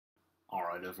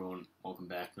Alright everyone, welcome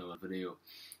back to another video.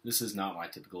 This is not my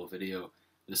typical video.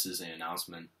 This is an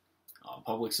announcement, a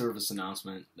public service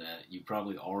announcement that you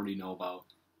probably already know about,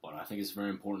 but I think it's very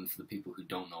important for the people who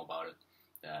don't know about it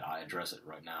that I address it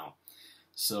right now.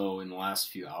 So in the last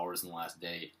few hours, in the last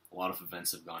day, a lot of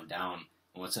events have gone down,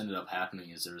 and what's ended up happening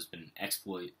is there's been an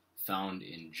exploit found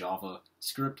in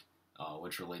JavaScript,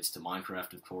 which relates to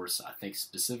Minecraft, of course. I think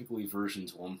specifically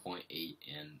versions 1.8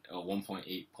 and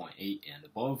 1.8.8 and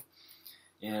above.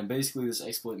 And basically this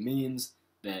exploit means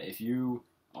that if you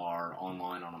are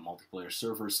online on a multiplayer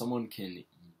server, someone can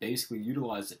basically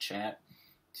utilize the chat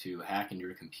to hack into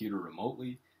your computer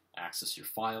remotely, access your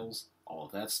files, all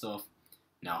of that stuff.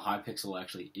 Now Hypixel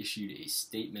actually issued a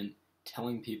statement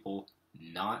telling people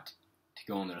not to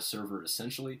go on their server,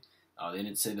 essentially. They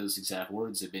didn't say those exact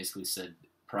words. They basically said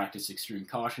practice extreme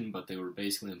caution, but they were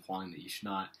basically implying that you should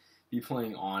not be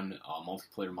playing on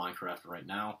multiplayer Minecraft right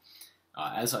now.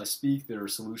 As I speak, there are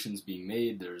solutions being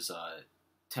made. There's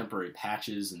temporary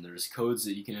patches, and there's codes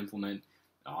that you can implement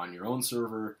on your own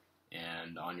server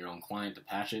and on your own client to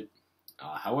patch it.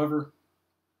 However,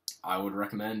 I would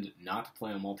recommend not to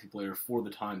play on multiplayer for the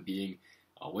time being.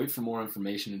 Wait for more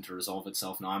information and to resolve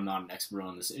itself. Now, I'm not an expert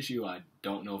on this issue. I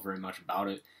don't know very much about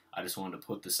it. I just wanted to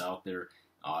put this out there.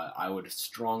 I would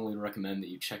strongly recommend that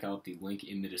you check out the link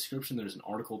in the description. There's an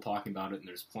article talking about it, and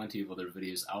there's plenty of other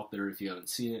videos out there if you haven't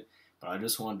seen it. But I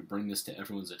just wanted to bring this to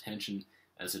everyone's attention,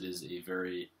 as it is a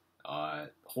very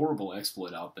horrible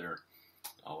exploit out there.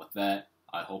 With that,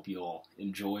 I hope you all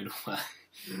enjoyed.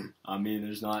 I mean,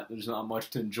 there's not much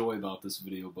to enjoy about this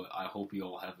video, but I hope you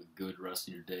all have a good rest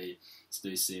of your day.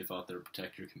 Stay safe out there,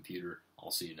 protect your computer. I'll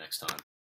see you next time.